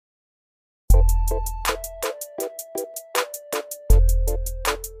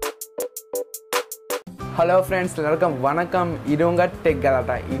Hello friends, welcome. Vanakkam. Idu unga Tech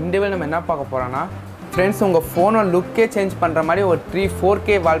Galata. இந்த வீடியோல நம்ம என்ன பார்க்க போறோம்னா friends உங்க ஃபோனோட லுக்கே சேஞ்ச் பண்ற மாதிரி ஒரு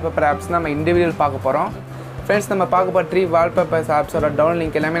 4K wallpaper apps நம்ம இந்த வீடியோல பார்க்க போறோம். Friends நம்ம பார்க்க போற 3 wallpapers apps ஓட டவுன்லோட்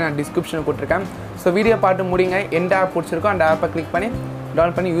லிங்க் எல்லாமே நான் டிஸ்கிரிப்ஷன்ல கொடுத்திருக்கேன். சோ வீடியோ பார்த்து முடிங்க. எந்த ஆப் பிடிச்சிருக்கோ அந்த ஆப்பை கிளிக் பண்ணி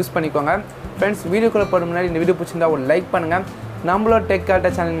டவுன்லோட் பண்ணி யூஸ் பண்ணிக்கோங்க. Friends வீடியோக்குள்ள போற முன்னாடி இந்த வீடியோ பிடிச்சிருந்தா ஒரு லைக் பண்ணுங்க. நம்மளோட Tech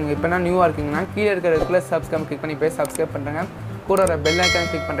Galata சேனல் நீங்க இப்பனா நியூவா இருக்கீங்கன்னா கீழ இருக்கிற ரெட் சப்ஸ்கிரைப் கிளிக் பண்ணி போய் சப்ஸ்கிரைப் பண்ணுங்க. கூட ஒரு பெல் ஐகான்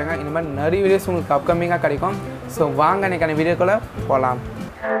கிளிக் பண்ணுங்க. இந்த மாதிரி நிறைய வீடியோஸ் உங்களுக்கு அப்கமிங்கா கிடைக்கும். சோ வாங்க இன்னைக்கான வீடியோக்குள்ள போலாம்.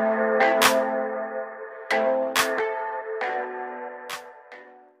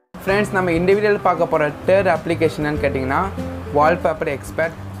 Friends நம்ம இந்த வீடியோல பார்க்க போற third application என்னன்னு கேட்டிங்கனா Wallpaper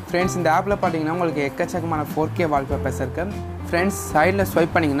Expert. Friends இந்த ஆப்ல பாத்தீங்கன்னா உங்களுக்கு எக்கச்சக்கமான 4K wallpapers இருக்கு. Friends சைடுல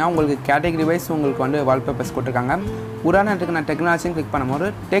ஸ்வைப் பண்ணீங்கன்னா உங்களுக்கு கேட்டகரி வைஸ் உங்களுக்கு வந்து wallpapers கொடுத்திருக்காங்க. உதாரணத்துக்கு நான் டெக்னாலஜி கிளிக் பண்ணும்போது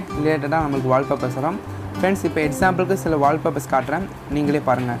டெக் ரிலேட்டடா நமக்கு wallpapers வரும். Friends இப்போ எக்ஸாம்பிளுக்கு சில wallpapers காட்றேன். நீங்களே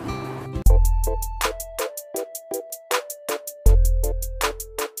பாருங்க.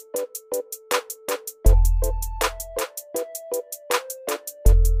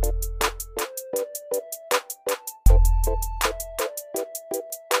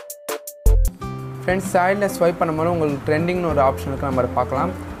 Friends சைடுல ஸ்வைப் பண்ணும்போது உங்களுக்கு ட்ரெண்டிங்னு ஒரு ஆப்ஷன் இருக்கு நம்ம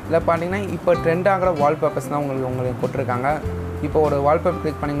பார்க்கலாம். இல்ல பாத்தீங்கன்னா இப்போ ட்ரெண்ட் ஆகற wallpapers தான் உங்களுக்கு கொடுத்திருக்காங்க. இப்போ ஒரு wallpaper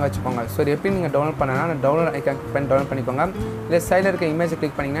கிளிக் பண்ணீங்க வெச்சுக்கோங்க. சோ இது எப்படி நீங்க டவுன்லோட் பண்ணனா அந்த டவுன்லோட் ஐகான் கிளிக் பண்ணி டவுன்லோட் பண்ணிக்கோங்க. இல்ல சைடுல இருக்க இமேஜ்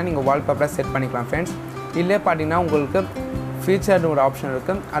கிளிக் பண்ணீங்கன்னா நீங்க wallpaper செட் பண்ணிக்கலாம் फ्रेंड्स. இல்ல பாத்தீங்கன்னா உங்களுக்கு ஃபீச்சர்னு ஒரு ஆப்ஷன்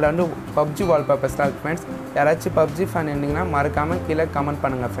இருக்கு. அதுல வந்து PUBG wallpapers தான் இருக்கு फ्रेंड्स. யாராச்சும் PUBG ஃபேன் இருந்தீங்கன்னா மறக்காம கீழ கமெண்ட்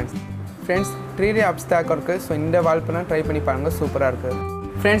பண்ணுங்க friends. Friends 3D apps stock இருக்கு. சோ இந்த wallpaper ட்ரை பண்ணி பாருங்க சூப்பரா இருக்கு.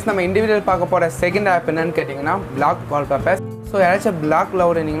 Friends நம்ம இண்டிவிஜுவல் பார்க்க போற செகண்ட் ஆப் என்னன்னு கேட்டிங்கனா Block Wallpapers. சோ யாராச்சும் Block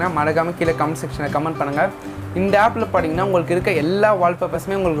லவர் இருந்தீங்கன்னா மறக்காம கீழ கமெண்ட் செக்ஷன்ல கமெண்ட் பண்ணுங்க. இந்த ஆப்ல பாத்தீங்கன்னா உங்களுக்கு இருக்க எல்லா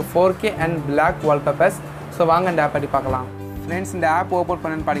wallpapersமே உங்களுக்கு 4K and black wallpapers. So வாங்க இந்த ஆப் பத்தி பார்க்கலாம். Friends இந்த ஆப் ஓபன்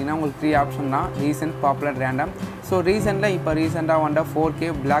பண்ணனும் பாத்தீங்கன்னா உங்களுக்கு 3 ஆப்ஷன் தான். Recent, popular, random. சோ ரீசன்ட்டா வந்த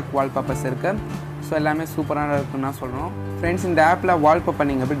 4K black wallpapers இருக்கு. சோ எல்லாமே சூப்பரான இருக்குன்னு நான் சொல்றேன். Friends இந்த ஆப்ல wallpaper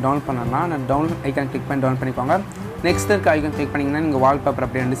நீங்க எப்படி டவுன்லோட் பண்ணலாம். நான் டவுன்லோட் ஐகான் கிளிக் பண்ணி டவுன்லோட் பண்ணிக்கோங்க. நெக்ஸ்ட் இருக்க ஐகான் கிளிக் பண்ணீங்கன்னா நீங்க wallpaper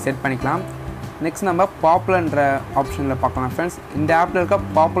அப்படியே வந்து செட் பண்ணிக்கலாம். நெக்ஸ்ட் நம்ம பாப்புலர்ன்ற ஆப்ஷன்ல பார்க்கலாம் फ्रेंड्स. இந்த ஆப்ல இருக்க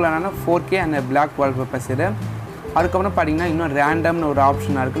பாப்புலரான 4K and black wallpapers இது. அதுக்கு அப்புறம் பாத்தீங்கன்னா இன்னும் ரேண்டம்னு ஒரு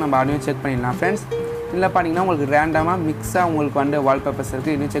ஆப்ஷன் இருக்கு. நம்ம அதையும் செக் பண்ணிடலாம் फ्रेंड्स. இல்ல பாத்தீங்கன்னா உங்களுக்கு ரேண்டமா மிக்ஸா உங்களுக்கு வந்து wallpapers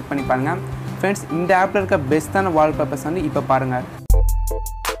இருக்கு. இதையும் செக் பண்ணி பாருங்க. फ्रेंड्स இந்த ஆப்ல இருக்க பெஸ்டான wallpapers வந்து இப்ப பாருங்க.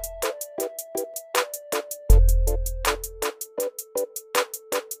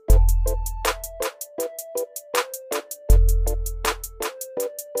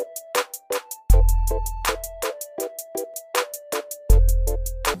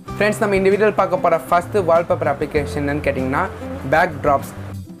 Friends நம்ம இந்த வீடியோல பார்க்க போற ஃபர்ஸ்ட் wallpaper application என்னன்னு கேட்டிங்கனா backdrops.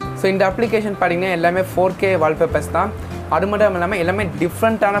 சோ இந்த application பாத்தீங்கன்னா எல்லாமே 4K wallpapers தான். அது மட்டும் இல்லாம எல்லாமே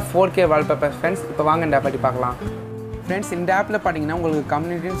டிஃபரண்டான 4K wallpapers friends. இப்போ வாங்க இந்த ஆப் பத்தி பார்க்கலாம். Friends இந்த ஆப்ல பாத்தீங்கன்னா உங்களுக்கு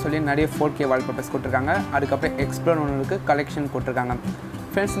கம்யூனிட்டின்னு சொல்லி நிறைய 4K wallpapers கொடுத்திருக்காங்க. அதுக்கு அப்புறம் எக்ஸ்ப்ளோர் ஒன்னு இருக்கு, கலெக்ஷன் கொடுத்திருக்காங்க.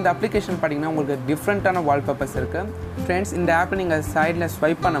 Friends இந்த application பாத்தீங்கன்னா உங்களுக்கு டிஃபரண்டான wallpapers இருக்கு. Friends இந்த ஆப் நீங்க சைடுல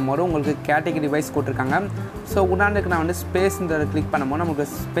ஸ்வைப் பண்ணும்போது உங்களுக்கு கேட்டகரி வைஸ் கொடுத்திருக்காங்க. சோ உதாரணத்துக்கு நான் வந்து ஸ்பேஸ்ன்றத கிளிக் பண்ணும்போது நமக்கு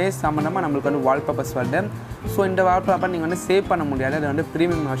ஸ்பேஸ் சம்பந்தமா நமக்கு வந்து wallpapers வருது. சோ இந்த wallpaper நீங்க வந்து சேவ் பண்ண முடியாது. அது வந்து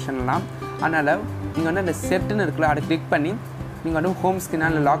பிரீமியம் வெர்ஷன்லாம். அதனால நீங்க வந்து அந்த செட்னு இருக்குல அதை கிளிக் பண்ணி நீங்க வந்து ஹோம் ஸ்கிரீன்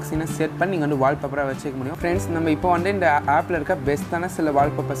அல்ல லாக் ஸ்கிரீனை செட் பண்ணி நீங்க வந்து wallpaper வச்சுக்க முடியும். Friends நம்ம இப்போ வந்து இந்த ஆப்ல இருக்க பெஸ்டான சில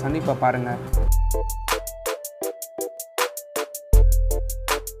wallpapers வந்து இப்போ பாருங்க.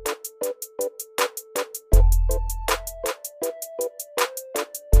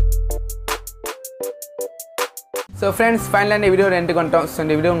 So friends finally இந்த வீடியோ ரெண்டு கொண்டோம். சோ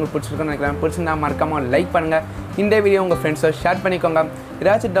இந்த வீடியோ உங்களுக்கு பிடிச்சிருக்கும்னு நினைக்கிறேன். பிடிச்சிருந்தா மறக்காம லைக் பண்ணுங்க. இந்த வீடியோ உங்க ஃப்ரெண்ட்ஸோட ஷேர் பண்ணிக்கோங்க.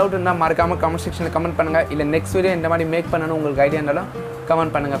 ஏதாச்சும் டவுட் இருந்தா மறக்காம கமெண்ட் செக்ஷன்ல கமெண்ட் பண்ணுங்க. இல்ல நெக்ஸ்ட் வீடியோ இந்த மாதிரி மேக் பண்ணனும் உங்களுக்கு ஐடியா இருந்தாலும்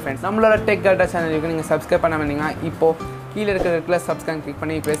கமெண்ட் பண்ணுங்க फ्रेंड्स. நம்மளோட Tech Galata சேனலுக்கு நீங்க சப்ஸ்கிரைப் பண்ணாம இருந்தீங்கன்னா இப்போ கீழ இருக்கிற சப்ஸ்கிரைப் கிளிக்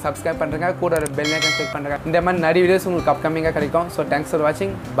பண்ணி இப்போ சப்ஸ்கிரைப் பண்றீங்க. கூட ஒரு பெல் ஐகான் கிளிக் பண்றீங்க. இந்த மாதிரி நிறைய வீடியோஸ் உங்களுக்கு அப்கமிங்கா கிடைக்கும். So thanks for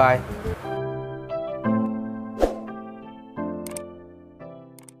watching. Bye.